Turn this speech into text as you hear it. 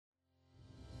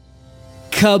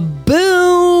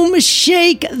Kaboom!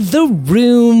 Shake the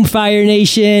room, Fire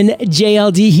Nation.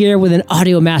 JLD here with an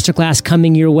audio masterclass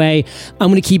coming your way.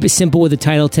 I'm going to keep it simple with the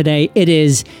title today. It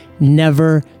is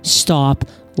Never Stop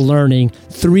Learning.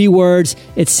 3 words.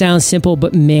 It sounds simple,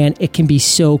 but man, it can be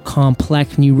so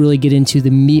complex when you really get into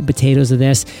the meat and potatoes of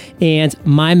this. And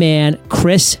my man,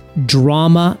 Chris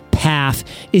Drama Pfaff,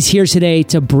 is here today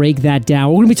to break that down.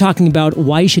 We're going to be talking about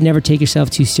why you should never take yourself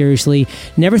too seriously,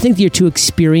 never think that you're too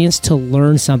experienced to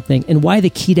learn something, and why the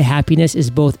key to happiness is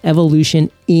both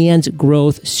evolution and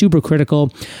growth. Super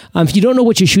critical. If you don't know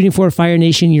what you're shooting for, Fire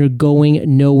Nation, you're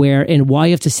going nowhere, and why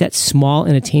you have to set small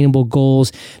and attainable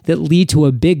goals that lead to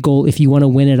a big goal if you want to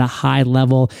win at a high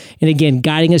level. And again,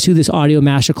 guiding us through this audio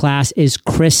masterclass is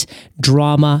Chris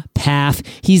Drama Pfaff.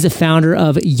 He's the founder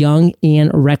of Young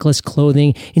and Reckless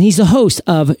Clothing, and he's the host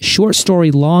of Short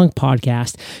Story Long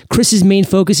podcast. Chris's main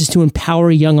focus is to empower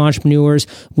young entrepreneurs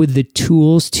with the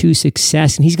tools to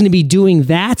success, and he's going to be doing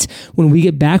that when we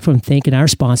get back from thanking our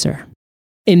sponsor.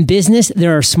 In business,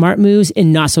 there are smart moves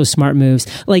and not so smart moves,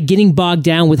 like getting bogged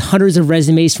down with hundreds of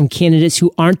resumes from candidates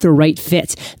who aren't the right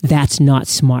fit. That's not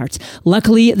smart.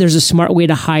 Luckily, there's a smart way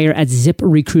to hire at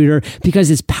ZipRecruiter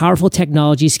because its powerful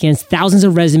technology scans thousands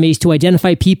of resumes to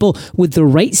identify people with the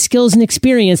right skills and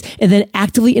experience and then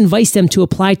actively invites them to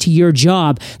apply to your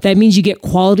job. That means you get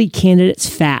quality candidates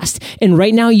fast. And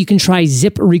right now, you can try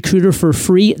ZipRecruiter for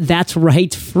free. That's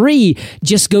right, free.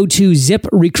 Just go to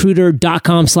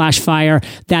ZipRecruiter.com/fire.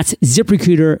 That's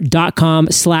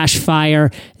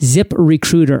ZipRecruiter.com/fire.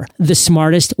 ZipRecruiter, the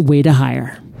smartest way to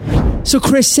hire. So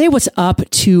Chris, say what's up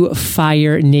to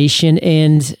Fire Nation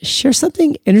and share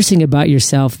something interesting about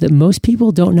yourself that most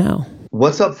people don't know.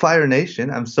 What's up, Fire Nation?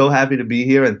 I'm so happy to be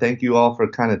here, and thank you all for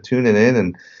kind of tuning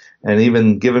in and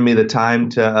even giving me the time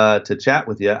to chat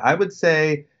with you. I would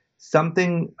say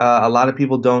something a lot of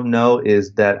people don't know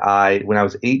is that when I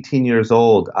was 18 years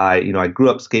old, I grew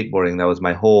up skateboarding. That was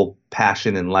my whole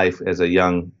passion in life as a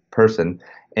young person.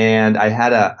 And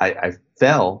I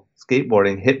fell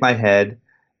skateboarding, hit my head,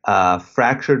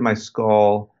 fractured my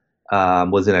skull,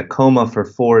 was in a coma for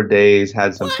 4 days,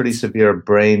 had some pretty severe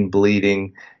brain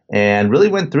bleeding, and really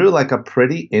went through like a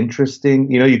pretty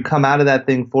interesting, you come out of that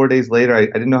thing 4 days later. I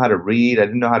didn't know how to read. I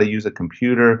didn't know how to use a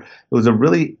computer. It was a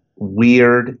really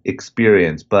weird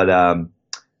experience, but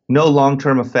no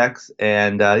long-term effects.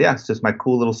 And it's just my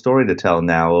cool little story to tell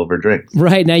now over drinks.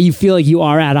 Right. Now you feel like you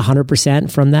are at 100%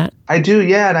 from that? I do,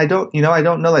 yeah. And I don't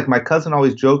know, like my cousin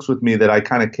always jokes with me that I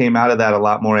kind of came out of that a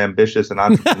lot more ambitious and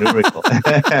entrepreneurial.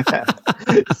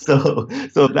 So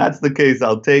if that's the case,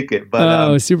 I'll take it.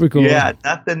 But super cool. Yeah,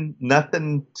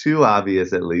 nothing too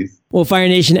obvious at least. Well, Fire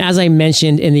Nation, as I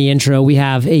mentioned in the intro, we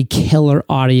have a killer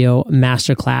audio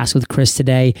masterclass with Chris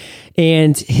today.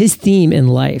 And his theme in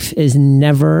life is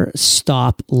never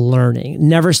stop learning.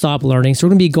 Never stop learning. So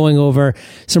we're going to be going over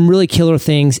some really killer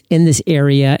things in this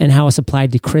area and how it's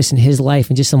applied to Chris and his life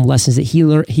and just some lessons that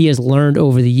he has learned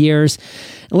over the years.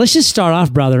 And let's just start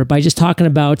off, brother, by just talking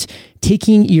about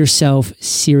taking yourself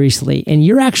seriously. And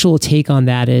your actual take on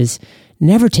that is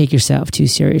never take yourself too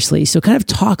seriously. So kind of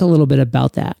talk a little bit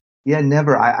about that. Yeah,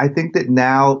 never. I think that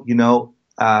now,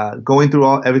 going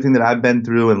through everything that I've been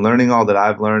through and learning all that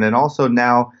I've learned, and also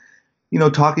now,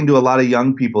 talking to a lot of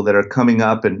young people that are coming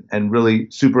up and really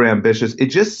super ambitious,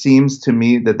 it just seems to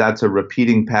me that that's a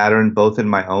repeating pattern, both in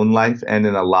my own life and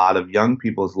in a lot of young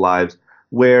people's lives,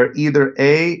 where either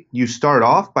A, you start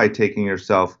off by taking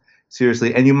yourself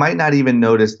seriously, and you might not even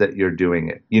notice that you're doing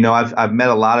it. I've met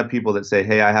a lot of people that say,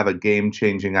 hey, I have a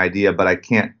game-changing idea, but I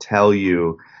can't tell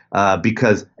you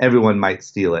because everyone might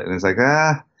steal it. And it's like,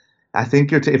 I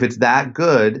think if it's that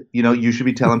good, you should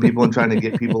be telling people and trying to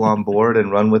get people on board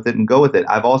and run with it and go with it.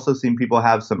 I've also seen people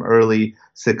have some early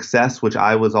success, which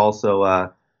I was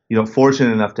also,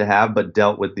 fortunate enough to have, but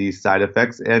dealt with these side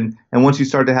effects. And once you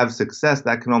start to have success,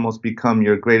 that can almost become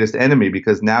your greatest enemy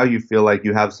because now you feel like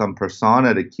you have some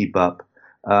persona to keep up.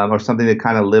 Or something to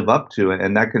kind of live up to.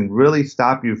 And that can really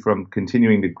stop you from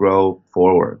continuing to grow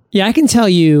forward. Yeah, I can tell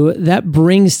you that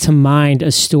brings to mind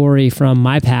a story from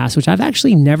my past, which I've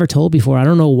actually never told before. I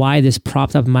don't know why this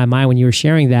propped up in my mind when you were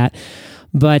sharing that,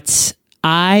 but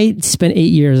I spent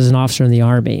 8 years as an officer in the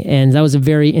Army, and that was a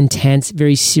very intense,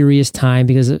 very serious time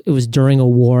because it was during a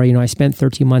war. I spent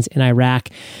 13 months in Iraq,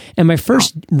 and my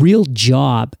first real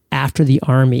job after the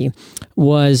Army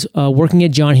was working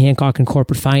at John Hancock in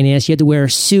corporate finance. You had to wear a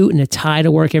suit and a tie to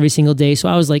work every single day. So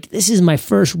I was like, this is my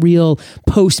first real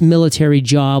post-military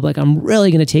job. Like, I'm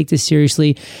really going to take this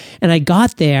seriously. And I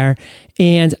got there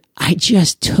and I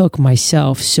just took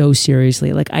myself so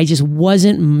seriously. Like I just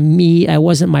wasn't me. I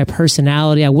wasn't my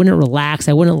personality. I wouldn't relax.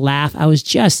 I wouldn't laugh. I was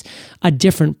just a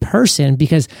different person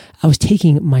because I was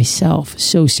taking myself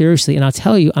so seriously. And I'll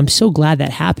tell you, I'm so glad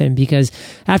that happened because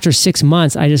after 6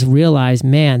 months, I just realized,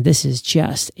 man, this is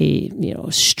just a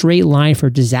straight line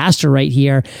for disaster right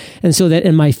here. And so that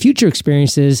in my future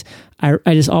experiences,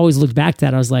 I just always looked back to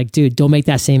that. I was like, dude, don't make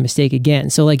that same mistake again.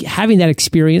 So like having that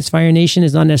experience, Fire Nation,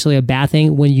 is not necessarily a bad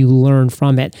thing when you learn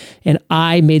from it. And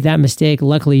I made that mistake,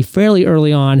 luckily, fairly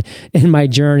early on in my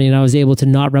journey, and I was able to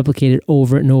not replicate it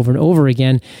over and over and over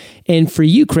again. And for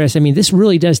you, Chris, I mean, this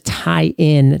really does tie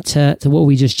in to what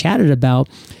we just chatted about,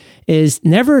 is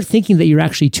never thinking that you're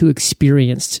actually too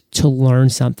experienced to learn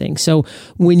something. So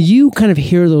when you kind of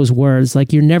hear those words,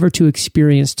 like you're never too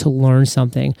experienced to learn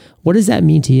something, what does that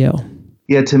mean to you?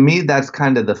 Yeah, to me, that's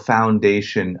kind of the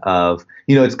foundation of,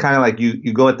 it's kind of like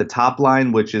you go at the top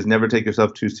line, which is never take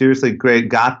yourself too seriously. Great,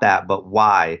 got that, but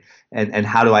why? And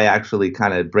how do I actually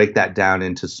kind of break that down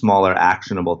into smaller,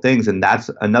 actionable things? And that's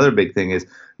another big thing is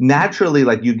naturally,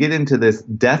 like you get into this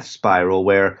death spiral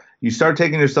where you start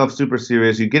taking yourself super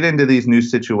serious. You get into these new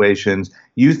situations.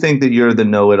 You think that you're the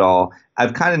know-it-all.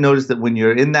 I've kind of noticed that when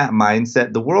you're in that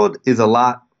mindset, the world is a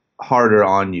lot harder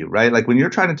on you, right? Like when you're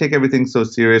trying to take everything so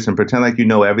serious and pretend like you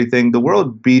know everything, the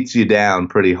world beats you down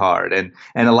pretty hard. And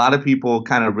a lot of people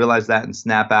kind of realize that and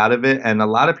snap out of it. And a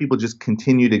lot of people just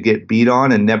continue to get beat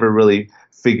on and never really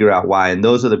figure out why. And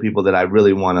those are the people that I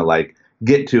really want to like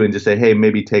get to and just say, hey,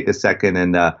 maybe take a second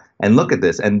and look at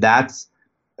this. And that's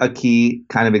a key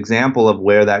kind of example of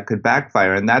where that could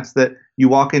backfire. And that's that you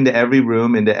walk into every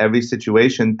room, into every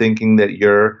situation thinking that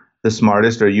you're the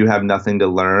smartest or you have nothing to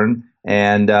learn.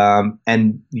 And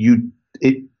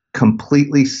it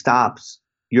completely stops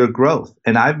your growth.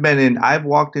 And I've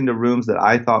walked into rooms that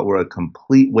I thought were a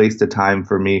complete waste of time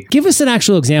for me. Give us an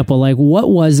actual example. Like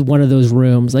what was one of those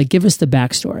rooms? Like give us the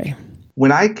backstory.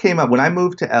 When I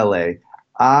moved to LA,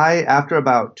 after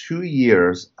about 2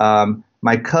 years,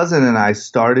 my cousin and I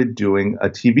started doing a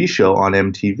TV show on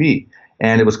MTV,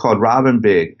 and it was called Robin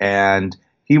Big, and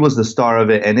he was the star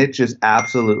of it, and it just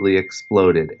absolutely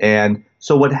exploded. And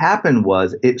so what happened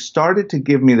was it started to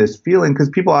give me this feeling,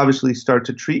 because people obviously start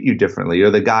to treat you differently.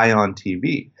 You're the guy on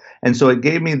TV. And so it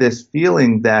gave me this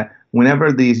feeling that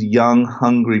whenever these young,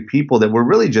 hungry people that were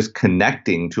really just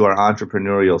connecting to our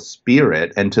entrepreneurial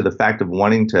spirit and to the fact of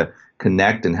wanting to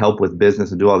connect and help with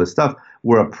business and do all this stuff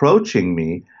were approaching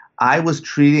me, I was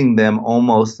treating them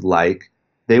almost like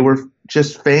they were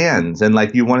just fans and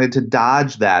like you wanted to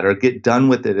dodge that or get done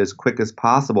with it as quick as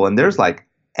possible. And there's like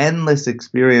endless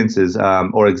experiences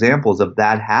or examples of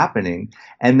that happening.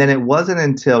 And then it wasn't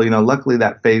until, luckily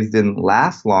that phase didn't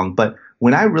last long. But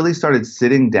when I really started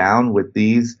sitting down with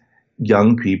these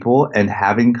young people and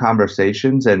having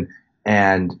conversations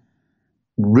and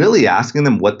really asking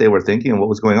them what they were thinking and what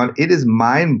was going on, it is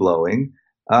mind-blowing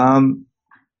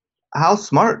how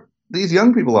smart these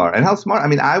young people are and how smart. I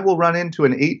mean, I will run into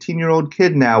an 18-year-old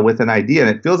kid now with an idea,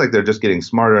 and it feels like they're just getting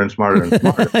smarter and smarter and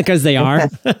smarter. Because they are.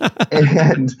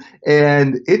 and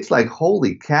it's like,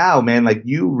 holy cow, man, like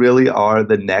you really are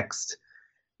the next,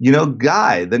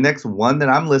 guy, the next one that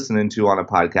I'm listening to on a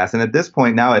podcast. And at this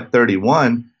point now at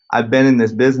 31, I've been in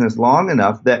this business long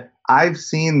enough that I've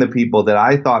seen the people that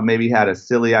I thought maybe had a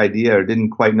silly idea or didn't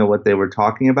quite know what they were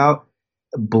talking about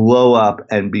blow up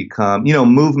and become,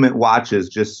 Movement watches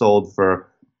just sold for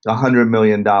 $100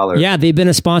 million. Yeah, they've been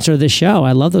a sponsor of this show.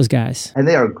 I love those guys. And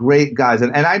they are great guys.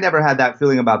 And I never had that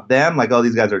feeling about them, like, oh,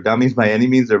 these guys are dummies by any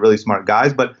means. They're really smart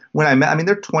guys. But when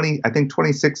they're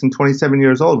 26 and 27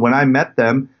 years old. When I met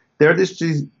them, they're just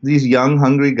these young,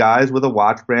 hungry guys with a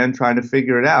watch brand trying to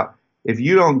figure it out. If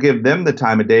you don't give them the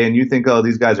time of day and you think, oh,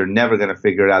 these guys are never going to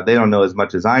figure it out, they don't know as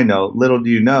much as I know, little do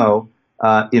you know,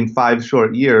 in 5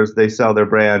 short years, they sell their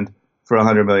brand for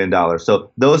 $100 million.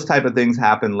 So those type of things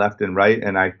happen left and right.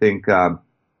 And I think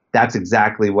that's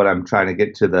exactly what I'm trying to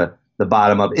get to the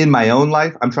bottom of. In my own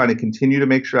life, I'm trying to continue to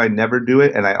make sure I never do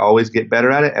it and I always get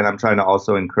better at it. And I'm trying to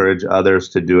also encourage others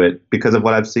to do it because of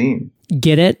what I've seen.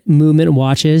 Get it? Movement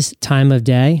watches, time of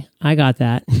day. I got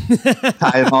that.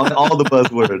 all the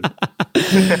buzzwords.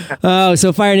 Oh,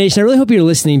 so Fire Nation, I really hope you're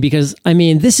listening because,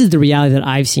 this is the reality that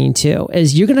I've seen too,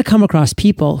 is you're going to come across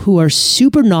people who are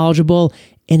super knowledgeable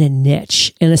in a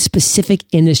niche, in a specific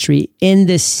industry, in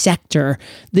this sector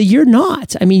that you're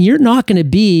not. You're not going to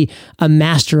be a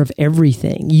master of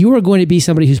everything. You are going to be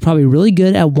somebody who's probably really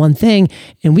good at one thing,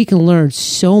 and we can learn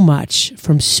so much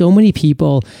from so many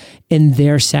people in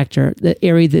their sector, the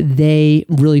area that they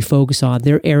really focus on,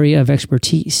 their area of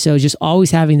expertise. So just always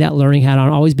having that learning hat on,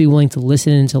 always be willing to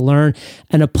listen and to learn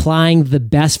and applying the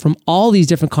best from all these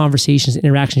different conversations and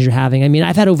interactions you're having. I mean,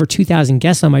 I've had over 2,000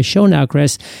 guests on my show now,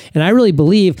 Chris, and I really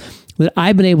believe that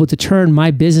I've been able to turn my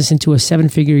business into a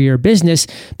 7-figure year business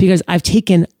because I've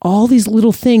taken all these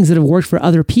little things that have worked for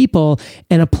other people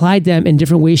and applied them in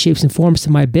different ways, shapes, and forms to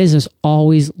my business,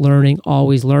 always learning,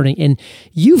 always learning. And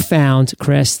you found,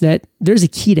 Chris, that there's a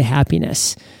key to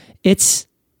happiness. It's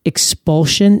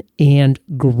expulsion and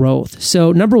growth.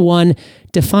 So number one,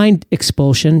 define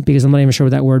expulsion, because I'm not even sure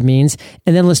what that word means.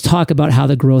 And then let's talk about how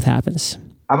the growth happens.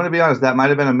 I'm going to be honest, that might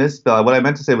have been a misspell. What I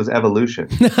meant to say was evolution.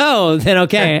 No, then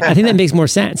okay. I think that makes more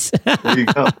sense. There you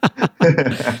go.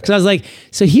 So I was like,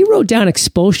 so he wrote down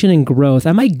expulsion and growth.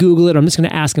 I might Google it. I'm just going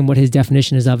to ask him what his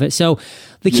definition is of it. So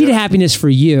the key to happiness for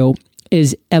you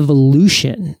is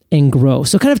evolution and growth.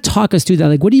 So kind of talk us through that.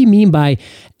 Like, what do you mean by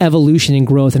evolution and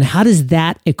growth? And how does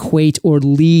that equate or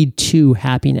lead to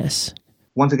happiness?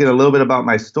 Once again, a little bit about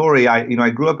my story. I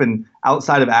grew up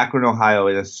outside of Akron, Ohio,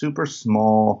 in a super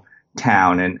small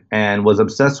town and was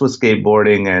obsessed with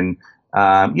skateboarding and,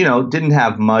 didn't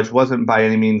have much, wasn't by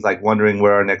any means like wondering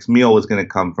where our next meal was going to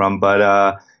come from,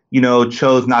 but,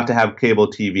 chose not to have cable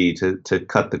TV to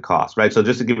cut the cost, right? So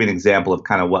just to give you an example of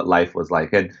kind of what life was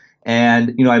like.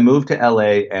 And I moved to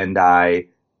LA and I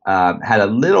had a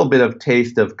little bit of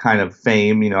taste of kind of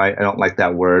fame, I don't like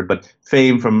that word, but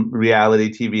fame from reality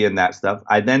TV and that stuff.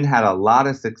 I then had a lot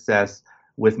of success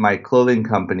with my clothing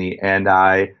company, and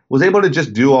I was able to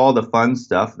just do all the fun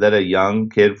stuff that a young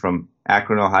kid from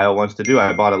Akron, Ohio wants to do.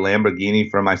 I bought a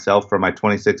Lamborghini for myself for my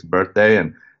 26th birthday,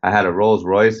 and I had a Rolls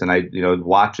Royce, and I,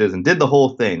 watches, and did the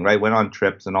whole thing, right? Went on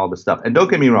trips and all this stuff. And don't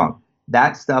get me wrong,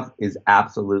 that stuff is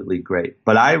absolutely great.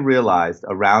 But I realized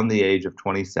around the age of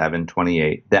 27,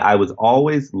 28, that I was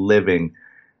always living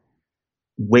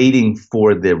waiting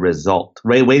for the result,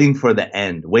 right? Waiting for the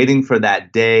end, waiting for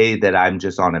that day that I'm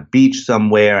just on a beach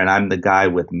somewhere and I'm the guy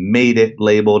with made it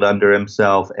labeled under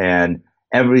himself and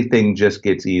everything just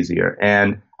gets easier.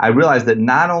 And I realized that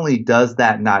not only does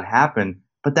that not happen,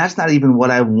 but that's not even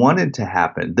what I wanted to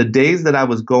happen. The days that I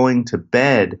was going to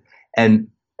bed and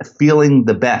feeling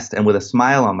the best and with a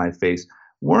smile on my face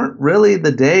weren't really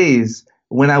the days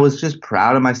when I was just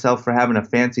proud of myself for having a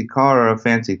fancy car or a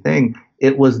fancy thing.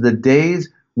 It was the days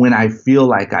when I feel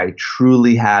like I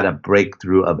truly had a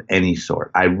breakthrough of any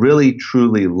sort. I really,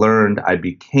 truly learned. I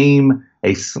became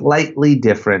a slightly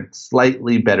different,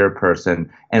 slightly better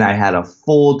person. And I had a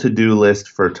full to-do list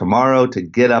for tomorrow to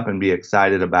get up and be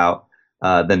excited about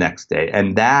the next day.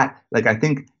 And that, I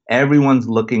think everyone's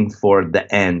looking for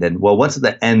the end. And, well, what's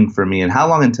the end for me? And how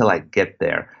long until I get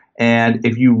there? And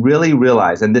if you really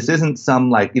realize, and this isn't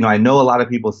some I know a lot of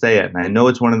people say it, and I know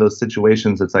it's one of those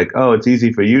situations that's like, oh, it's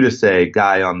easy for you to say,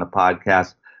 guy on the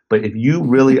podcast. But if you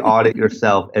really audit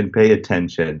yourself and pay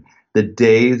attention, the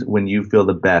days when you feel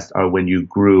the best are when you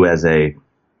grew as a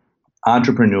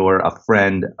entrepreneur, a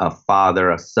friend, a father,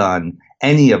 a son,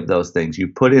 any of those things. You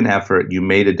put in effort, you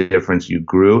made a difference, you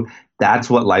grew.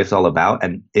 That's what life's all about.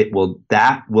 And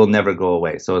that will never go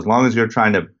away. So as long as you're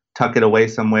trying to tuck it away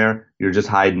somewhere, you're just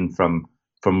hiding from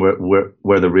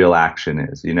where the real action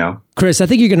is, Chris, I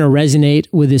think you're going to resonate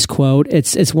with this quote.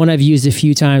 It's one I've used a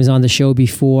few times on the show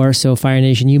before. So Fire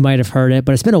Nation, you might have heard it,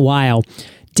 but it's been a while.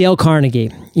 Dale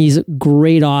Carnegie. He's a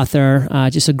great author,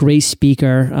 just a great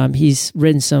speaker. He's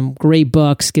written some great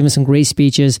books, given some great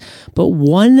speeches, but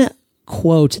one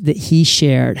quote that he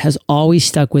shared has always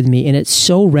stuck with me, and it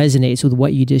so resonates with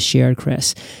what you just shared,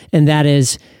 Chris. And that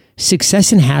is,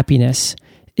 success and happiness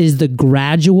is the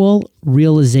gradual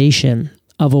realization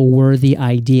of a worthy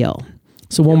ideal.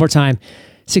 So one more time,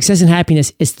 success and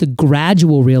happiness is the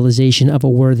gradual realization of a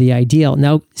worthy ideal.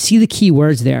 Now, see the key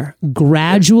words there.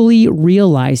 Gradually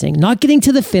realizing, not getting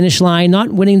to the finish line,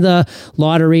 not winning the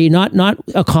lottery, not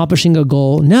accomplishing a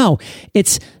goal. No,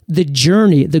 it's the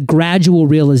journey, the gradual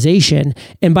realization.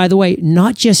 And by the way,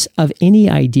 not just of any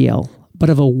ideal, but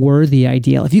of a worthy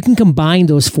ideal. If you can combine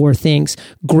those four things,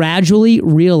 gradually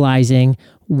realizing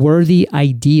worthy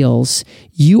ideals,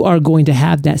 you are going to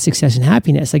have that success and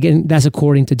happiness. Again, that's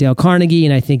according to Dale Carnegie,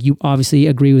 and I think you obviously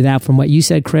agree with that from what you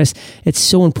said, Chris. It's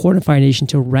so important, Fire Nation,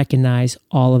 to recognize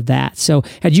all of that. So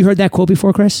had you heard that quote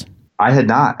before, Chris? I had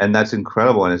not, and that's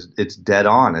incredible, and it's dead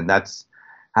on, and that's,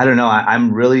 I don't know,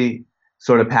 I'm really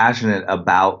sort of passionate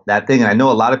about that thing. And I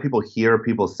know a lot of people hear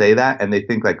people say that and they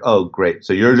think oh, great.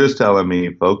 So you're just telling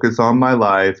me focus on my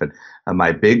life and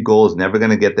my big goal is never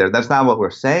going to get there. That's not what we're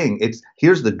saying.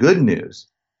 Here's the good news.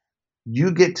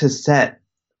 You get to set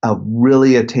a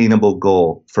really attainable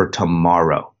goal for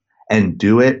tomorrow and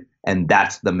do it And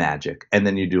that's the magic. And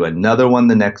then you do another one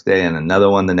the next day and another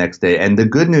one the next day. And the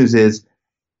good news is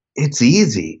it's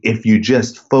easy if you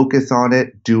just focus on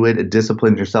it, do it,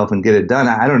 discipline yourself and get it done.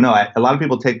 I don't know. A lot of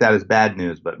people take that as bad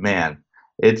news, but man,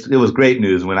 it was great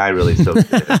news when I really soaked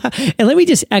it. And let me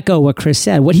just echo what Chris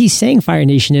said. What he's saying, Fire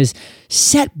Nation, is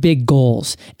set big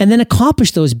goals and then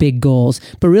accomplish those big goals.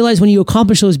 But realize when you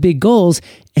accomplish those big goals,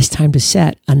 it's time to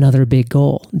set another big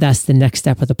goal. That's the next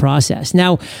step of the process.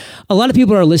 Now, a lot of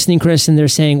people are listening, Chris, and they're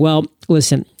saying, well,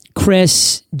 listen,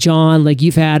 Chris, John, like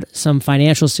you've had some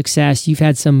financial success, you've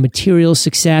had some material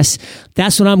success.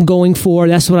 That's what I'm going for.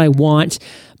 That's what I want.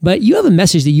 But you have a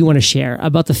message that you want to share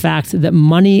about the fact that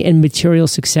money and material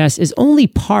success is only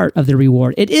part of the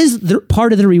reward. It is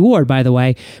part of the reward, by the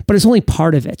way, but it's only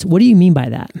part of it. What do you mean by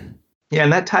that? Yeah,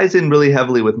 and that ties in really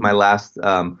heavily with my last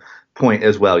point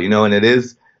as well, and it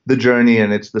is the journey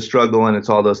and it's the struggle and it's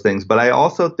all those things. But I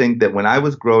also think that when I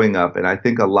was growing up, and I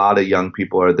think a lot of young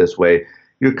people are this way,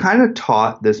 you're kind of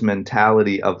taught this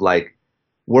mentality of like,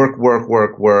 work, work,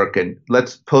 work, work, and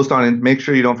let's post on, and make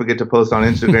sure you don't forget to post on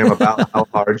Instagram about how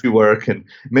hard you work, and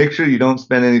make sure you don't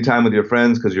spend any time with your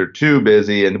friends because you're too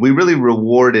busy. And we really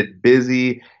rewarded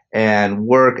busy and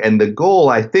work. And the goal,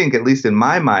 I think, at least in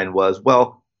my mind, was,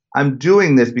 well, I'm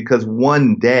doing this because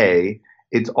one day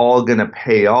it's all going to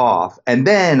pay off. And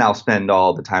then I'll spend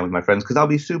all the time with my friends because I'll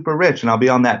be super rich and I'll be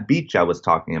on that beach I was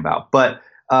talking about. But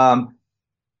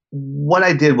what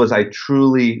I did was I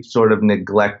truly sort of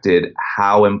neglected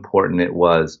how important it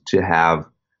was to have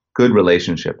good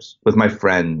relationships with my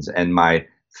friends and my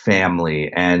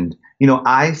family. And,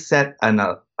 I set an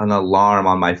alarm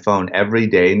on my phone every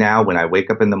day now when I wake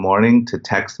up in the morning to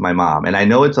text my mom. And I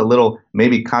know it's a little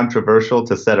maybe controversial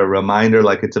to set a reminder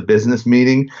like it's a business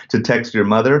meeting to text your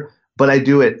mother, but I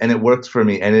do it and it works for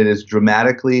me. And it has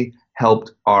dramatically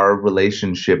helped our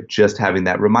relationship just having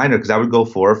that reminder, because I would go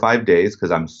 4 or 5 days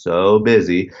because I'm so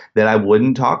busy that I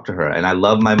wouldn't talk to her. And I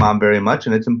love my mom very much.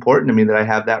 And it's important to me that I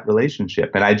have that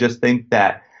relationship. And I just think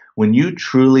that when you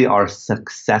truly are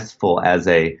successful as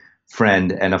a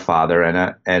friend and a father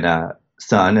and a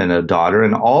son and a daughter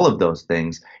and all of those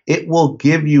things, it will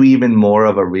give you even more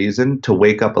of a reason to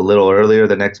wake up a little earlier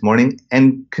the next morning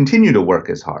and continue to work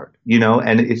as hard,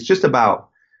 and it's just about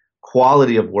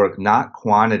quality of work, not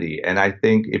quantity. And I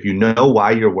think if you know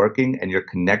why you're working and you're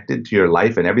connected to your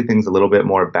life and everything's a little bit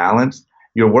more balanced,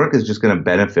 your work is just going to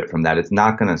benefit from that. It's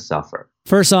not going to suffer.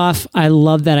 First off, I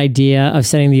love that idea of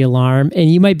setting the alarm.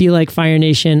 And you might be like, Fire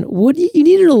Nation, what you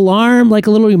need an alarm, like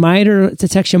a little reminder to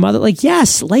text your mother? Like,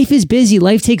 yes, life is busy.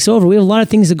 Life takes over. We have a lot of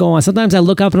things to go on. Sometimes I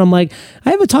look up and I'm like, I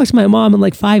haven't talked to my mom in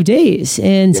like 5 days.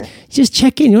 And just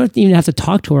check in. You don't even have to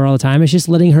talk to her all the time. It's just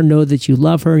letting her know that you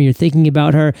love her and you're thinking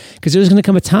about her. Because there's going to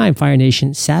come a time, Fire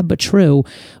Nation, sad but true,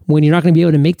 when you're not going to be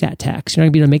able to make that text. You're not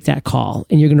going to be able to make that call.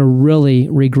 And you're going to really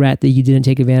regret that you didn't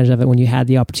take advantage of it when you had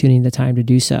the opportunity and the time to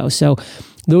do so. So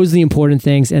those are the important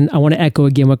things. And I want to echo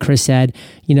again what Chris said.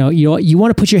 You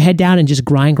want to put your head down and just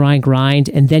grind.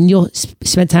 And then you'll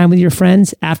spend time with your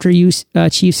friends after you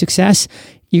achieve success.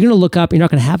 You're going to look up, you're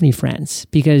not going to have any friends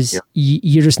because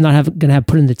you're just not going to have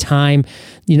put in the time.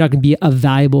 You're not going to be a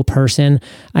valuable person.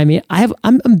 I mean,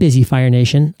 I'm busy, Fire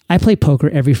Nation. I play poker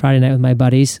every Friday night with my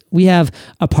buddies. We have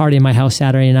a party in my house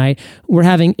Saturday night. We're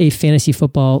having a fantasy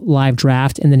football live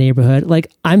draft in the neighborhood.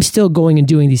 Like, I'm still going and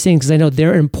doing these things because I know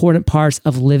they're important parts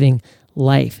of living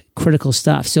life, critical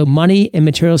stuff. So money and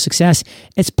material success,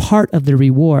 it's part of the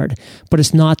reward, but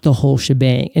it's not the whole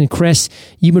shebang. And Chris,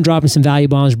 you've been dropping some value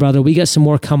bombs, brother. We got some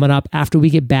more coming up after we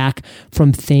get back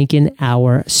from thanking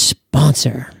our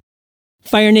sponsor.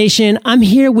 Fire Nation, I'm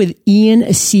here with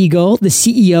Ian Siegel, the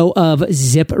CEO of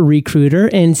ZipRecruiter.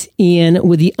 And Ian,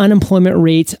 with the unemployment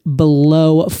rate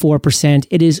below 4%,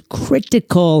 it is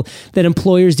critical that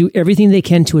employers do everything they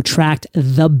can to attract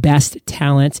the best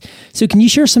talent. So can you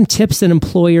share some tips that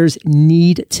employers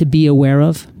need to be aware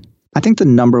of? I think the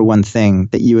number one thing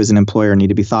that you as an employer need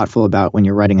to be thoughtful about when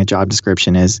you're writing a job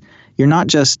description is you're not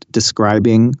just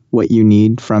describing what you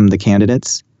need from the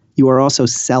candidates. You are also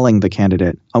selling the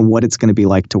candidate on what it's going to be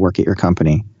like to work at your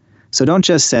company. So don't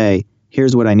just say,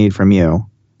 here's what I need from you.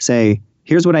 Say,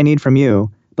 here's what I need from you,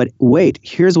 but wait,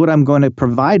 here's what I'm going to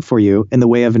provide for you in the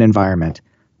way of an environment.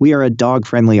 We are a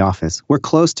dog-friendly office. We're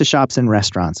close to shops and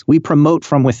restaurants. We promote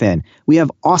from within. We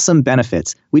have awesome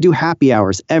benefits. We do happy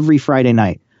hours every Friday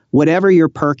night. Whatever your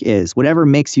perk is, whatever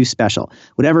makes you special,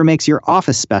 whatever makes your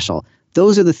office special,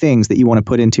 those are the things that you want to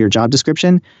put into your job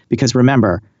description, because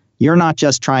remember, you're not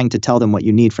just trying to tell them what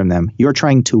you need from them. You're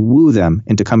trying to woo them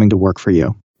into coming to work for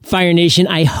you. Fire Nation,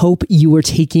 I hope you were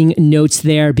taking notes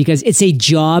there because it's a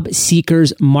job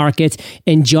seeker's market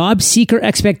and job seeker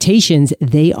expectations,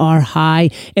 they are high.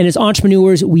 And as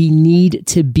entrepreneurs, we need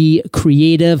to be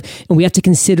creative and we have to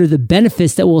consider the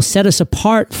benefits that will set us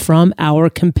apart from our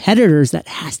competitors. That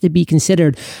has to be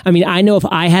considered. I mean, I know if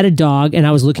I had a dog and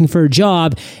I was looking for a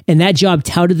job and that job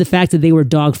touted the fact that they were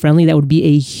dog friendly, that would be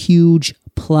a huge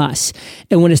plus.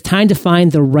 And when it's time to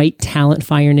find the right talent,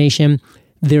 Fire Nation,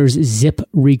 there's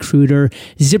ZipRecruiter.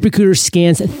 ZipRecruiter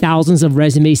scans thousands of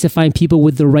resumes to find people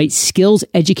with the right skills,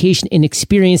 education, and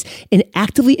experience and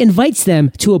actively invites them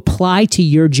to apply to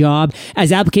your job.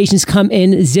 As applications come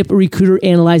in, ZipRecruiter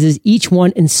analyzes each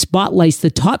one and spotlights the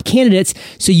top candidates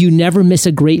so you never miss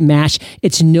a great match.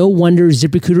 It's no wonder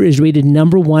ZipRecruiter is rated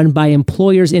 #1 by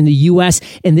employers in the US,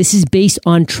 and this is based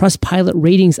on Trustpilot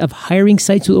ratings of hiring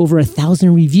sites with over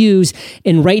 1,000 reviews.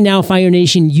 And right now, Fire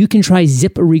Nation, you can try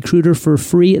ZipRecruiter for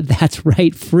free. That's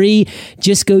right, free.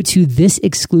 Just go to this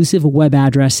exclusive web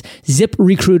address,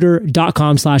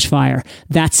 ziprecruiter.com/fire.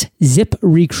 That's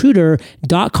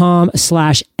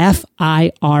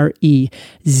ziprecruiter.com/FIRE.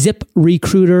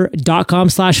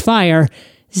 ziprecruiter.com/fire.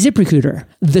 ZipRecruiter,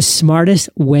 the smartest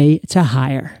way to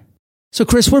hire. So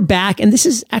Chris, we're back, and this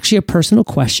is actually a personal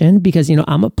question because,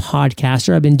 I'm a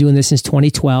podcaster. I've been doing this since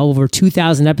 2012, over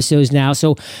 2,000 episodes now.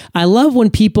 So I love when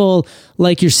people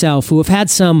like yourself who have had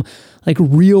some like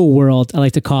real world, I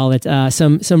like to call it,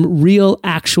 some real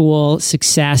actual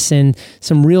success and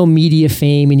some real media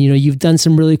fame. And, you've done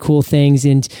some really cool things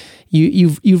and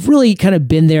you've really kind of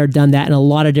been there, done that in a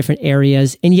lot of different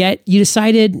areas. And yet you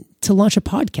decided to launch a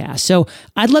podcast. So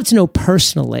I'd love to know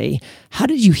personally, how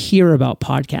did you hear about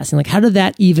podcasting? Like, how did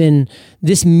that even,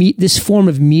 this form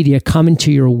of media come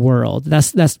into your world?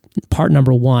 That's part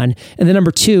number one. And then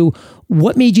number two,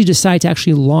 what made you decide to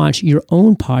actually launch your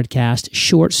own podcast,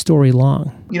 Short Story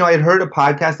Long? I had heard a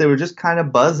podcast. They were just kind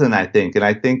of buzzing, I think. And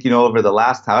I think, over the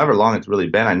last however long it's really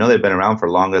been, I know they've been around for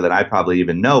longer than I probably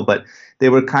even know, but they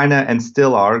were kind of, and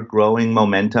still are, growing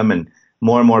momentum, and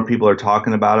more people are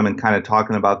talking about them and kind of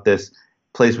talking about this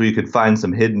place where you could find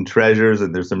some hidden treasures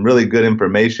and there's some really good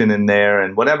information in there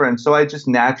and whatever. And so I just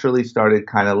naturally started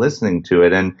kind of listening to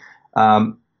it. And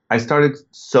I started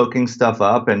soaking stuff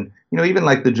up and, even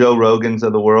like the Joe Rogans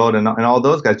of the world and all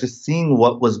those guys, just seeing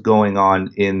what was going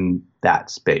on in that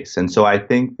space. And so I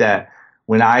think that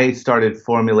when I started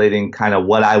formulating kind of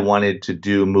what I wanted to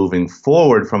do moving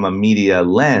forward from a media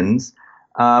lens,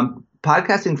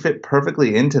 podcasting fit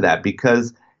perfectly into that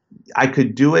because I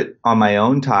could do it on my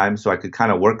own time. So I could kind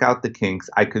of work out the kinks.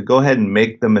 I could go ahead and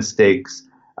make the mistakes.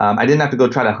 I didn't have to go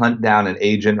try to hunt down an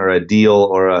agent or a deal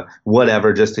or a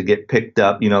whatever just to get picked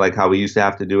up, like how we used to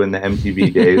have to do in the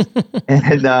MTV days.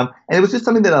 And it was just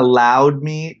something that allowed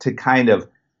me to kind of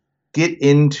get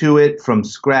into it from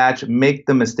scratch, make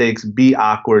the mistakes, be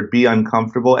awkward, be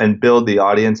uncomfortable, and build the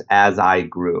audience as I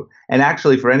grew. And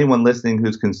actually, for anyone listening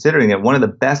who's considering it, one of the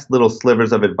best little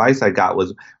slivers of advice I got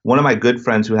was one of my good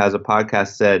friends who has a podcast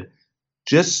said,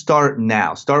 just start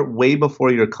now. Start way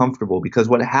before you're comfortable, because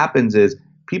what happens is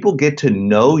people get to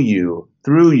know you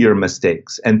through your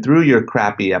mistakes and through your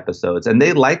crappy episodes. And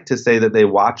they like to say that they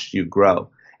watched you grow.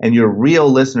 And your real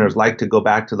listeners like to go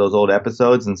back to those old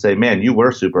episodes and say, man, you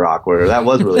were super awkward, or that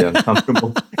was really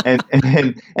uncomfortable.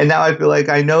 and now I feel like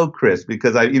I know Chris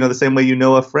because the same way you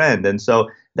know a friend. And so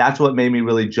that's what made me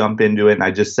really jump into it. And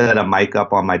I just set a mic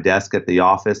up on my desk at the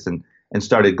office and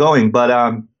started going. But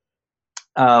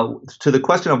to the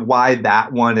question of why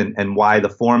that one and why the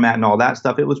format and all that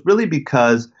stuff, it was really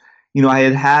because I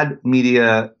had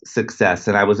media success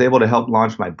and I was able to help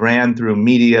launch my brand through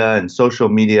media and social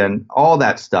media and all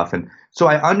that stuff. And so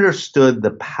I understood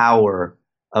the power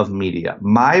of media.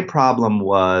 My problem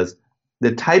was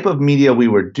the type of media we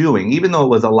were doing, even though it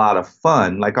was a lot of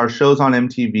fun, like our shows on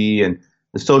MTV and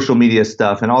the social media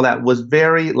stuff and all that was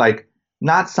very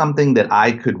not something that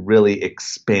I could really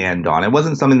expand on. It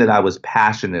wasn't something that I was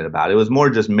passionate about. It was more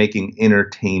just making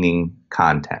entertaining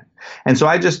content. And so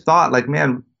I just thought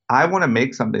man, I want to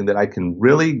make something that I can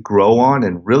really grow on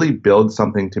and really build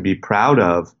something to be proud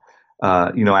of,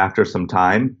 after some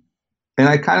time. And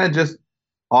I kind of just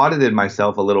audited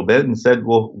myself a little bit and said,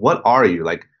 well, what are you?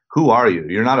 Who are you?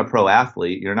 You're not a pro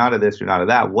athlete. You're not a this, you're not a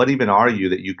that. What even are you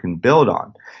that you can build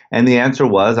on? And the answer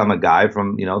was, I'm a guy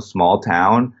from, small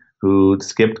town who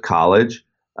skipped college,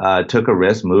 took a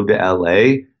risk, moved to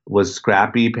LA, was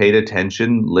scrappy, paid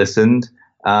attention, listened,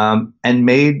 and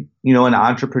made, an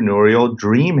entrepreneurial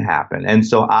dream happen. And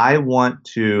so I want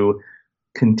to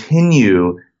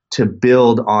continue to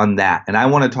build on that. And I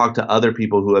want to talk to other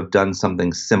people who have done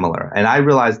something similar. And I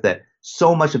realized that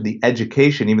so much of the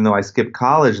education, even though I skipped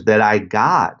college, that I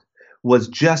got was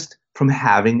just from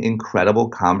having incredible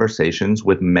conversations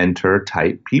with mentor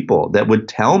type people that would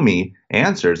tell me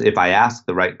answers if I asked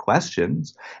the right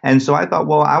questions. And so I thought,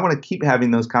 well, I want to keep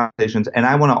having those conversations, and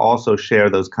I want to also share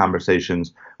those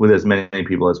conversations with as many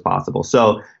people as possible.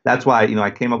 So that's why, I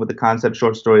came up with the concept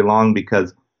short story long,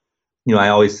 because I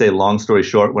always say long story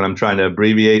short when I'm trying to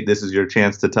abbreviate. This is your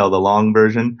chance to tell the long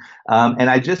version. And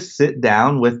I just sit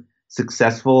down with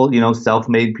successful,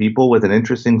 self-made people with an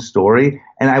interesting story.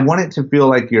 And I want it to feel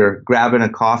like you're grabbing a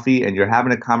coffee and you're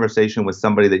having a conversation with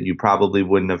somebody that you probably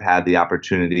wouldn't have had the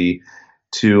opportunity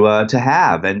to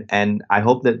have. And I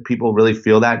hope that people really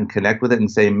feel that and connect with it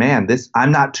and say, man,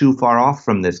 I'm not too far off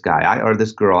from this guy or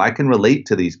this girl. I can relate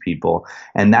to these people.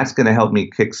 And that's going to help me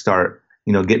kickstart,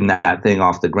 getting that thing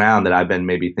off the ground that I've been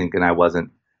maybe thinking I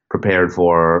wasn't prepared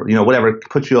for, whatever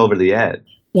puts you over the edge.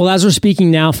 Well, as we're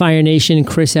speaking now, Fire Nation,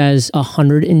 Chris has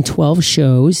 112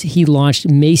 shows. He launched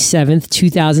May 7th,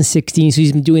 2016. So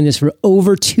he's been doing this for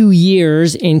over 2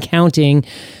 years and counting.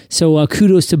 So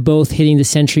kudos to both hitting the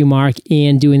century mark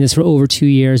and doing this for over 2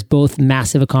 years. Both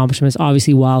massive accomplishments,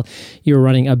 obviously, while you're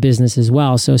running a business as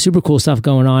well. So super cool stuff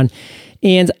going on.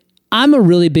 And I'm a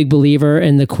really big believer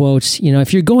in the quotes,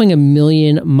 if you're going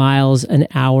 1,000,000 miles an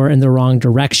hour in the wrong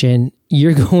direction,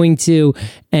 you're going to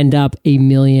end up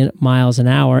 1,000,000 miles an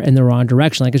hour in the wrong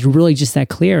direction. Like, it's really just that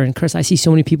clear. And Chris, I see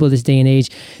so many people this day and age,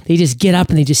 they just get up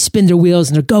and they just spin their wheels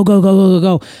and they're go, go, go, go,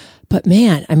 go, go. But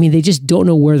man, they just don't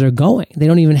know where they're going. They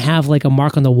don't even have like a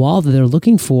mark on the wall that they're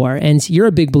looking for. And you're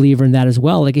a big believer in that as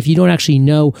well. Like, if you don't actually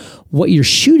know what you're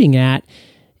shooting at,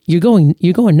 you're going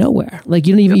nowhere. Like,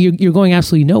 you're going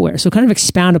absolutely nowhere. So kind of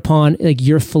expound upon like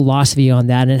your philosophy on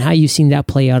that and how you've seen that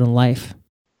play out in life.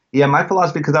 Yeah, my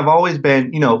philosophy, because I've always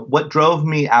been, what drove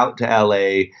me out to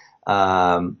LA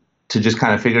to just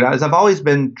kind of figure it out is I've always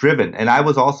been driven. And I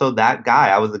was also that guy.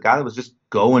 I was the guy that was just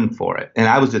going for it. And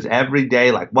I was just every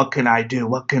day like, what can I do?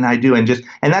 What can I do? And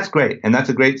that's great. And that's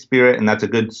a great spirit. And that's a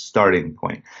good starting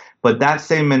point. But that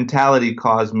same mentality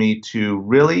caused me to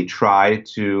really try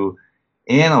to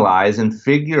analyze and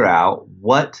figure out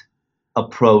what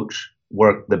approach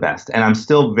worked the best. And I'm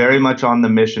still very much on the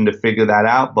mission to figure that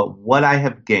out. But what I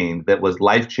have gained that was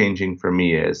life-changing for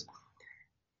me is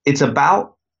it's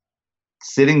about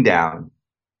sitting down.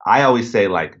 I always say,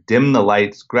 like, dim the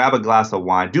lights, grab a glass of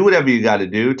wine, do whatever you got to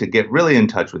do to get really in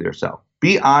touch with yourself.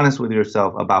 Be honest with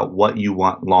yourself about what you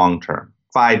want long-term,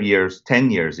 5 years, 10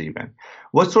 years even.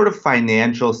 What sort of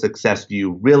financial success do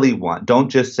you really want? Don't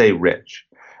just say rich.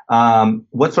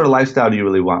 What sort of lifestyle do you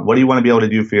really want? What do you want to be able to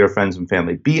do for your friends and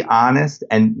family? Be honest.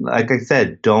 And like I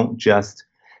said, don't just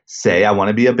say, I want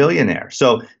to be a billionaire.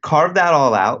 So carve that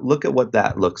all out. Look at what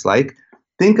that looks like.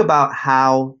 Think about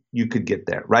how you could get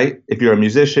there, right? If you're a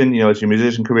musician, it's your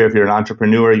musician career. If you're an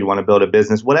entrepreneur, you want to build a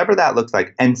business, whatever that looks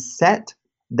like, and set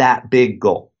that big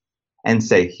goal and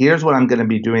say, here's what I'm going to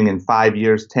be doing in 5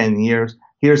 years, 10 years.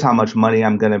 Here's how much money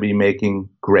I'm going to be making.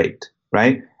 Great,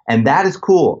 right? And that is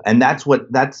cool. And that's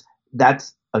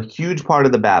a huge part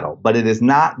of the battle, but it is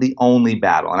not the only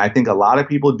battle. And I think a lot of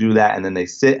people do that, and then they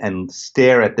sit and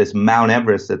stare at this Mount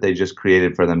Everest that they just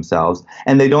created for themselves,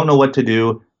 and they don't know what to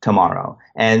do tomorrow.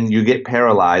 And you get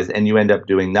paralyzed and you end up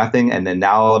doing nothing. And then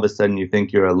now all of a sudden you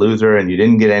think you're a loser and you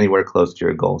didn't get anywhere close to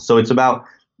your goal. So it's about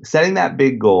setting that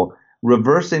big goal,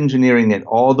 reverse engineering it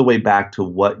all the way back to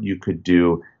what you could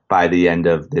do by the end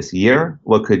of this year.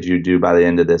 What could you do by the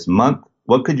end of this month?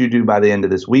 What could you do by the end of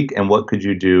this week? And what could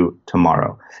you do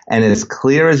tomorrow? And as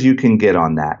clear as you can get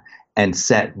on that and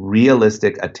set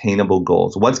realistic, attainable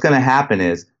goals. What's going to happen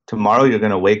is tomorrow you're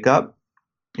going to wake up.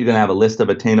 You're going to have a list of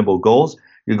attainable goals.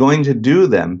 You're going to do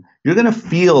them. You're going to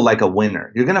feel like a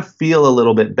winner. You're going to feel a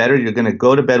little bit better. You're going to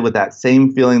go to bed with that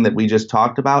same feeling that we just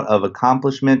talked about of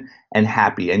accomplishment and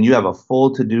happy. And you have a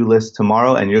full to-do list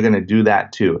tomorrow, and you're going to do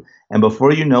that too. And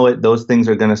before you know it, those things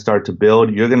are going to start to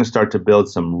build. You're going to start to build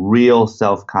some real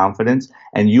self-confidence,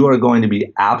 and you are going to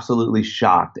be absolutely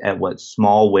shocked at what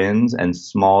small wins and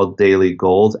small daily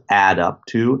goals add up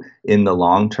to in the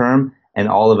long term. And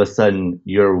all of a sudden,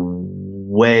 you're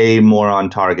way more on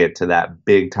target to that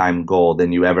big time goal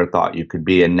than you ever thought you could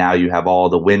be. And now you have all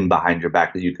the wind behind your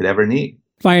back that you could ever need.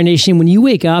 Fire Nation, when you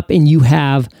wake up and you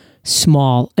have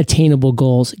small, attainable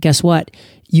goals, guess what?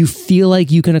 You feel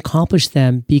like you can accomplish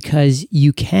them because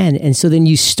you can. And so then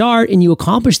you start and you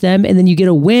accomplish them, and then you get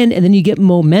a win, and then you get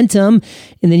momentum,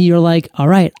 and then you're like, all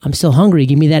right, I'm still hungry.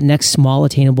 Give me that next small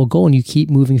attainable goal, and you keep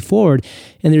moving forward.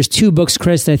 And there's 2 books,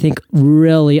 Chris, that I think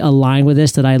really align with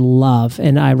this that I love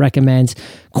and I recommend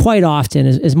quite often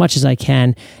as much as I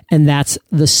can. And that's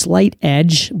The Slight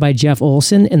Edge by Jeff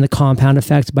Olson and The Compound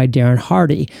Effect by Darren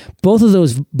Hardy. Both of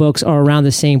those books are around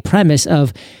the same premise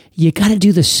of, you got to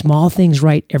do the small things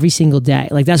right every single day.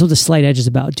 Like that's what the slight edge is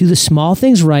about. Do the small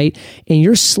things right, and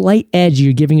your slight edge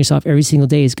you're giving yourself every single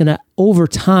day is going to, over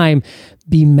time,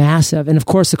 be massive. And of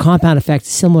course, the compound effect,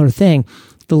 similar thing.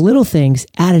 The little things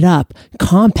added up,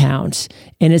 compounds,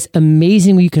 and it's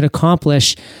amazing what you can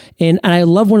accomplish. And I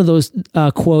love one of those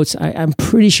quotes. I'm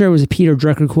pretty sure it was a Peter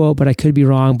Drucker quote, but I could be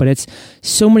wrong. But it's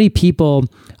so many people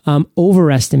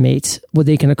overestimate what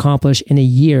they can accomplish in a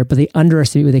year, but they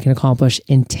underestimate what they can accomplish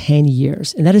in 10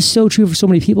 years. And that is so true for so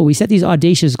many people. We set these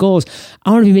audacious goals.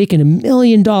 I want to be making $1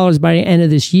 million by the end of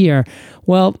this year.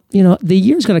 Well, the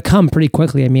year's going to come pretty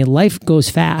quickly. I mean, life goes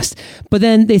fast. But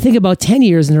then they think about 10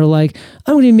 years and they're like,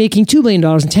 I'm going to be making $2 billion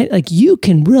in 10. Like, you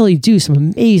can really do some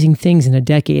amazing things in a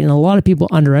decade. And a lot of people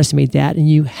underestimate that. And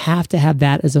you have to have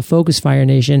that as a focus, Fire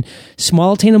Nation.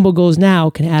 Small attainable goals now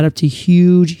can add up to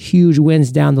huge, huge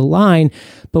wins down the line.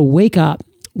 But wake up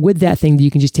with that thing that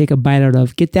you can just take a bite out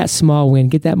of, get that small win,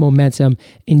 get that momentum,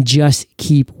 and just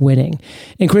keep winning.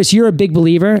 And Chris, you're a big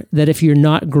believer that if you're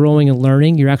not growing and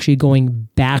learning, you're actually going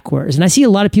backwards. And I see a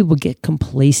lot of people get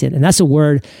complacent, and that's a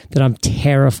word that I'm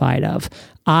terrified of.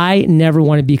 I never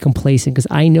want to be complacent because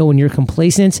I know when you're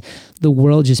complacent, the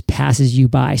world just passes you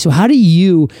by. So how do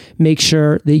you make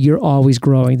sure that you're always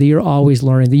growing, that you're always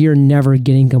learning, that you're never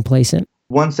getting complacent?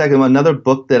 One second, another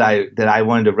book that I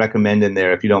wanted to recommend in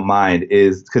there, if you don't mind,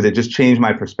 is because it just changed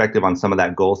my perspective on some of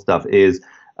that goal stuff, is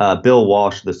Bill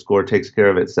Walsh, The Score Takes Care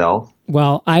of Itself.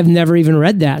 Well, I've never even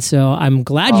read that, so I'm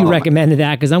glad you recommended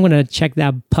that because I'm going to check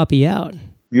that puppy out.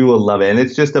 You will love it. And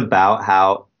it's just about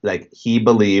how he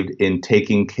believed in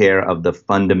taking care of the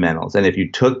fundamentals. And if you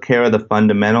took care of the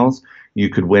fundamentals, you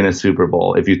could win a Super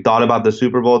Bowl. If you thought about the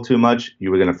Super Bowl too much,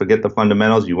 you were going to forget the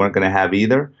fundamentals. You weren't going to have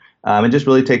either. And just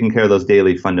really taking care of those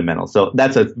daily fundamentals. So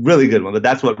that's a really good one. But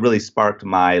that's what really sparked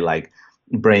my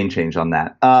brain change on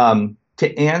that.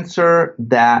 To answer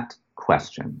that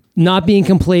question. Not being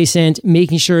complacent,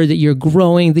 making sure that you're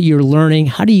growing, that you're learning.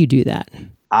 How do you do that?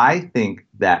 I think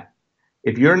that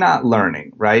if you're not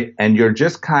learning, right, and you're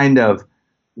just kind of,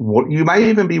 you might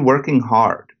even be working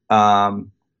hard,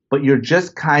 but you're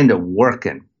just kind of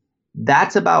working.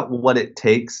 That's about what it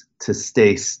takes to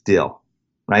stay still.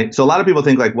 Right. So a lot of people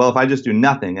think well, if I just do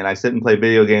nothing and I sit and play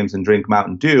video games and drink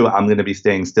Mountain Dew, I'm going to be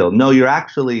staying still. No, you're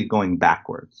actually going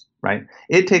backwards. Right.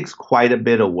 It takes quite a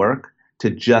bit of work to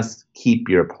just keep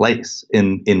your place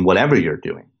in whatever you're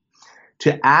doing.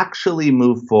 To actually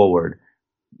move forward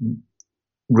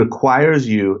requires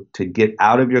you to get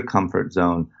out of your comfort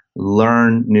zone,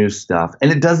 learn new stuff.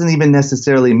 And it doesn't even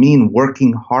necessarily mean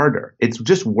working harder. It's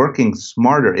just working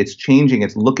smarter. It's changing.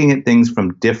 It's looking at things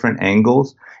from different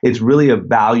angles. It's really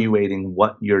evaluating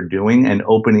what you're doing and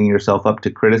opening yourself up to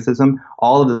criticism.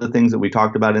 All of the things that we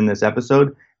talked about in this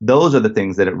episode, those are the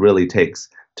things that it really takes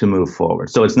to move forward.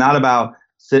 So it's not about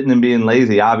sitting and being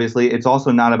lazy. Obviously, it's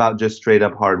also not about just straight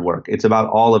up hard work. It's about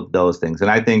all of those things. And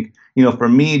I think, for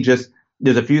me,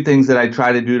 there's a few things that I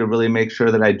try to do to really make sure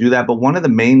that I do that. But one of the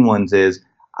main ones is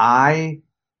I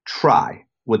try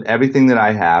with everything that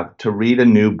I have to read a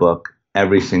new book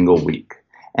every single week.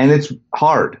 And it's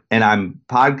hard. And I'm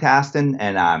podcasting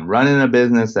and I'm running a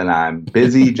business and I'm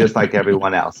busy just like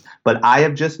everyone else. But I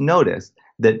have just noticed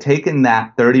that taking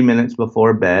that 30 minutes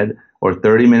before bed or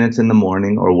 30 minutes in the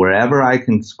morning or wherever I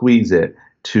can squeeze it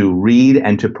to read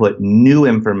and to put new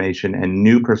information and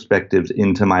new perspectives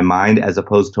into my mind as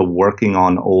opposed to working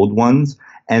on old ones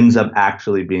ends up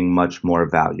actually being much more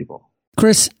valuable.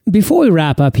 Chris, before we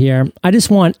wrap up here, I just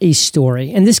want a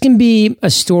story. And this can be a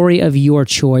story of your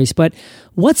choice, but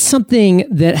what's something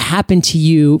that happened to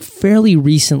you fairly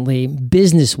recently,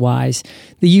 business-wise,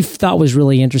 that you thought was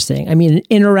really interesting? I mean, an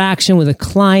interaction with a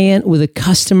client, with a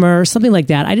customer, something like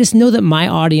that. I just know that my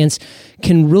audience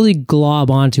can really glob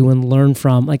onto and learn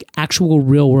from actual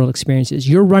real-world experiences.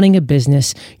 You're running a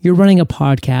business, you're running a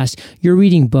podcast, you're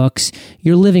reading books,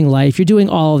 you're living life, you're doing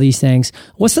all of these things.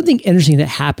 What's something interesting that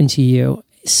happened to you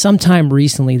sometime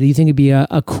recently that you think would be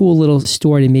a cool little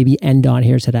story to maybe end on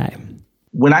here today?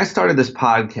 When I started this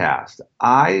podcast,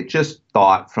 I just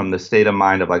thought from the state of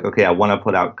mind of okay, I want to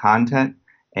put out content,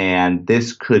 and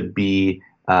this could be,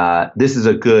 this is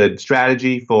a good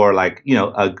strategy for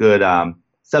a good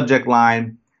subject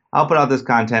line. I'll put out this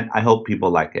content. I hope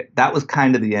people like it. That was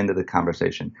kind of the end of the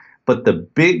conversation. But the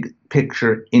big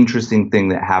picture, interesting thing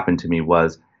that happened to me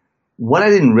was what I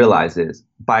didn't realize is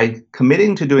by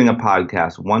committing to doing a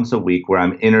podcast once a week where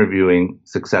I'm interviewing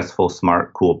successful,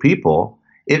 smart, cool people,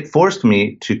 it forced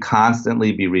me to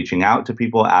constantly be reaching out to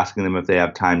people, asking them if they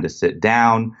have time to sit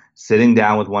down, sitting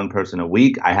down with one person a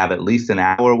week. I have at least an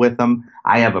hour with them.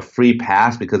 I have a free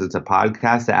pass because it's a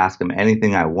podcast to ask them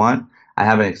anything I want. I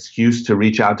have an excuse to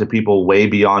reach out to people way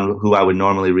beyond who I would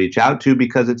normally reach out to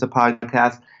because it's a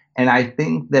podcast. And I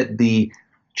think that the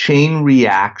chain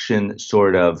reaction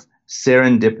sort of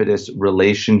serendipitous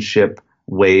relationship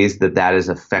ways that has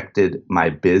affected my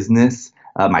business,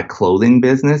 my clothing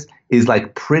business, is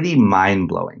like pretty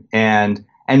mind-blowing. And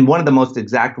one of the most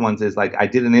exact ones is like I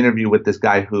did an interview with this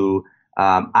guy who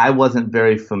I wasn't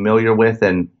very familiar with,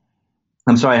 and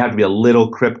I'm sorry I have to be a little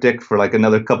cryptic for like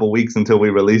another couple weeks until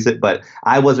we release it, but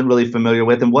I wasn't really familiar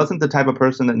with and wasn't the type of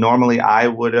person that normally I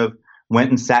would have went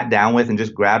and sat down with and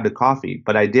just grabbed a coffee.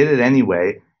 But I did it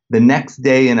anyway. The next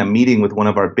day in a meeting with one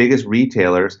of our biggest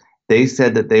retailers, they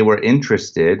said that they were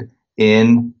interested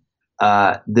in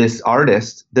this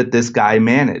artist that this guy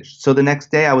managed. So the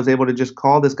next day I was able to just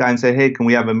call this guy and say, hey, can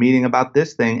we have a meeting about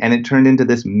this thing? And it turned into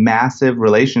this massive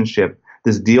relationship,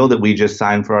 this deal that we just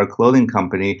signed for our clothing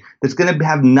company that's going to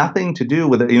have nothing to do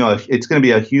with it. You know, it's going to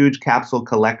be a huge capsule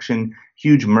collection,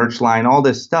 huge merch line, all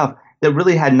this stuff that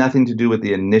really had nothing to do with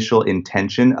the initial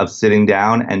intention of sitting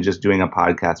down and just doing a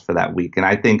podcast for that week. And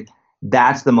I think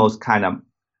that's the most kind of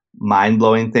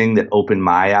mind-blowing thing that opened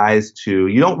my eyes to,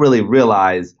 you don't really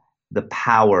realize the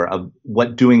power of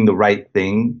what doing the right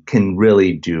thing can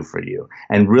really do for you,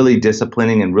 and really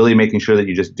disciplining and really making sure that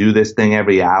you just do this thing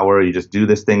every hour, you just do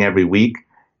this thing every week.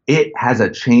 It has a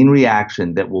chain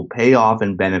reaction that will pay off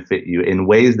and benefit you in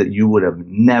ways that you would have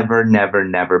never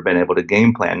been able to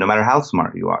game plan, no matter how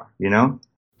smart you are, you know?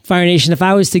 Fire Nation, if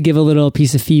I was to give a little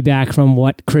piece of feedback from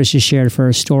what Chris just shared for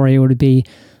a story, it would be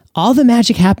all the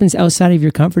magic happens outside of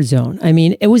your comfort zone. I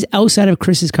mean, it was outside of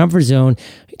Chris's comfort zone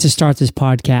to start this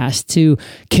podcast, to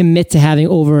commit to having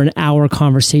over an hour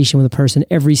conversation with a person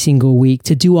every single week,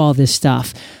 to do all this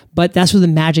stuff. But that's where the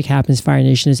magic happens, Fire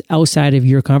Nation, is outside of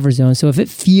your comfort zone. So if it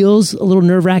feels a little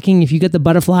nerve-wracking, if you get the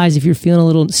butterflies, if you're feeling a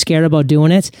little scared about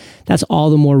doing it, that's all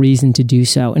the more reason to do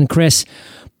so. And Chris,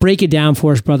 break it down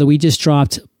for us, brother. We just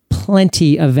dropped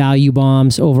plenty of value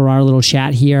bombs over our little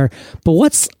chat here, but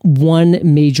what's one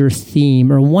major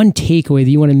theme or one takeaway that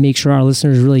you want to make sure our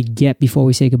listeners really get before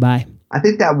we say goodbye? I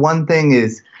think that one thing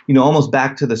is, you know, almost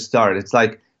back to the start. It's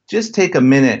like, just take a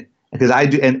minute, because I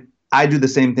do the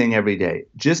same thing every day.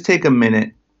 Just take a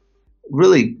minute,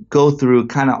 really go through,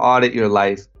 kind of audit your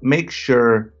life, make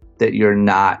sure that you're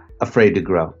not afraid to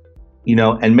grow. You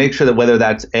know, and make sure that whether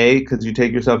that's A, because you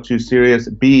take yourself too serious,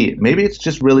 B, maybe it's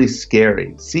just really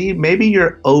scary. C, maybe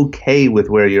you're okay with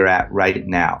where you're at right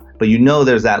now, but you know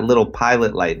there's that little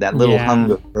pilot light, that little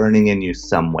hunger burning in you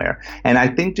somewhere. And I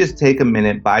think just take a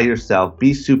minute by yourself,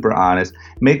 be super honest,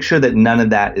 make sure that none of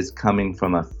that is coming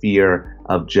from a fear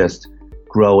of just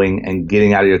growing and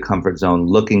getting out of your comfort zone,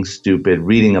 looking stupid,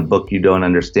 reading a book you don't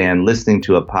understand, listening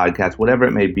to a podcast, whatever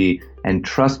it may be. And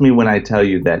trust me when I tell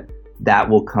you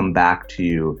that will come back to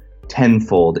you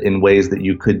tenfold in ways that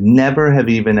you could never have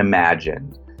even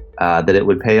imagined that it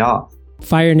would pay off.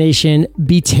 Fire Nation,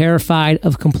 be terrified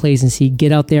of complacency.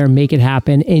 Get out there and make it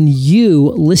happen. And you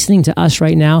listening to us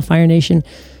right now, Fire Nation,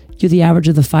 you're the average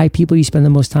of the 5 people you spend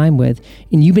the most time with.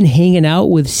 And you've been hanging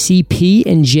out with CP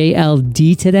and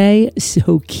JLD today.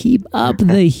 So keep up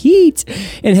the heat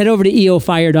and head over to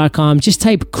eofire.com. Just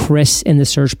type Chris in the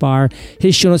search bar.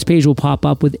 His show notes page will pop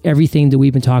up with everything that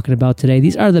we've been talking about today.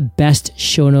 These are the best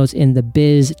show notes in the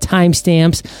biz.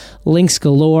 Timestamps, links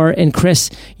galore. And Chris,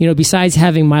 you know, besides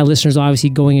having my listeners obviously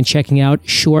going and checking out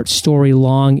Short Story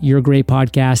Long, your great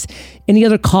podcast, any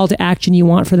other call to action you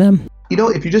want for them? You know,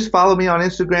 if you just follow me on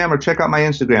Instagram or check out my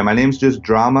Instagram, my name's just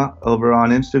Drama over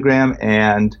on Instagram.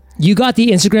 And you got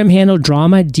the Instagram handle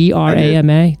Drama,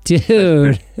 D-R-A-M-A?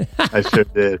 Dude. I sure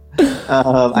did.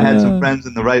 I had some friends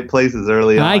in the right places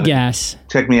early on. I guess.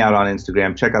 Check me out on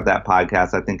Instagram. Check out that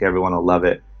podcast. I think everyone will love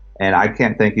it. And I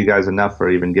can't thank you guys enough for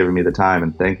even giving me the time.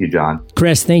 And thank you, John.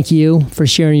 Chris, thank you for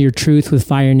sharing your truth with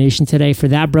Fire Nation today. For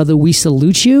that, brother, we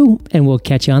salute you, and we'll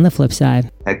catch you on the flip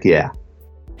side. Heck yeah.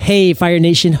 Hey, Fire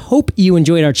Nation. Hope you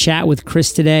enjoyed our chat with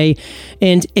Chris today.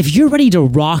 And if you're ready to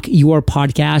rock your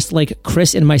podcast like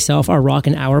Chris and myself are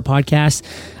rocking our podcast,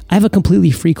 I have a completely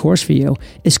free course for you.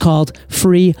 It's called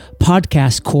Free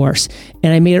Podcast Course.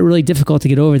 And I made it really difficult to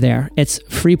get over there. It's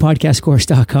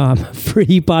freepodcastcourse.com,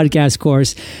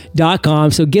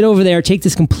 freepodcastcourse.com. So get over there, take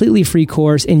this completely free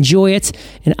course, enjoy it,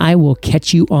 and I will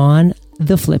catch you on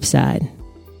the flip side.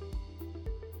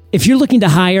 If you're looking to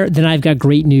hire, then I've got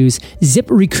great news.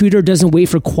 ZipRecruiter doesn't wait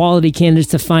for quality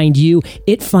candidates to find you.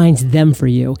 It finds them for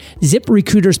you.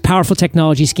 ZipRecruiter's powerful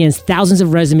technology scans thousands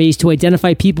of resumes to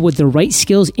identify people with the right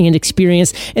skills and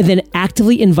experience, and then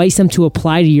actively invites them to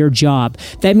apply to your job.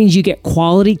 That means you get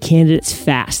quality candidates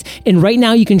fast. And right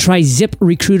now you can try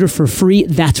ZipRecruiter for free.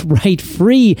 That's right,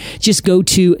 free. Just go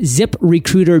to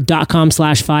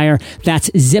ZipRecruiter.com/fire. That's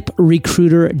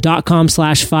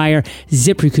ZipRecruiter.com/fire.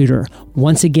 ZipRecruiter.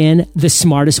 Once again, the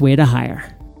smartest way to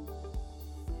hire.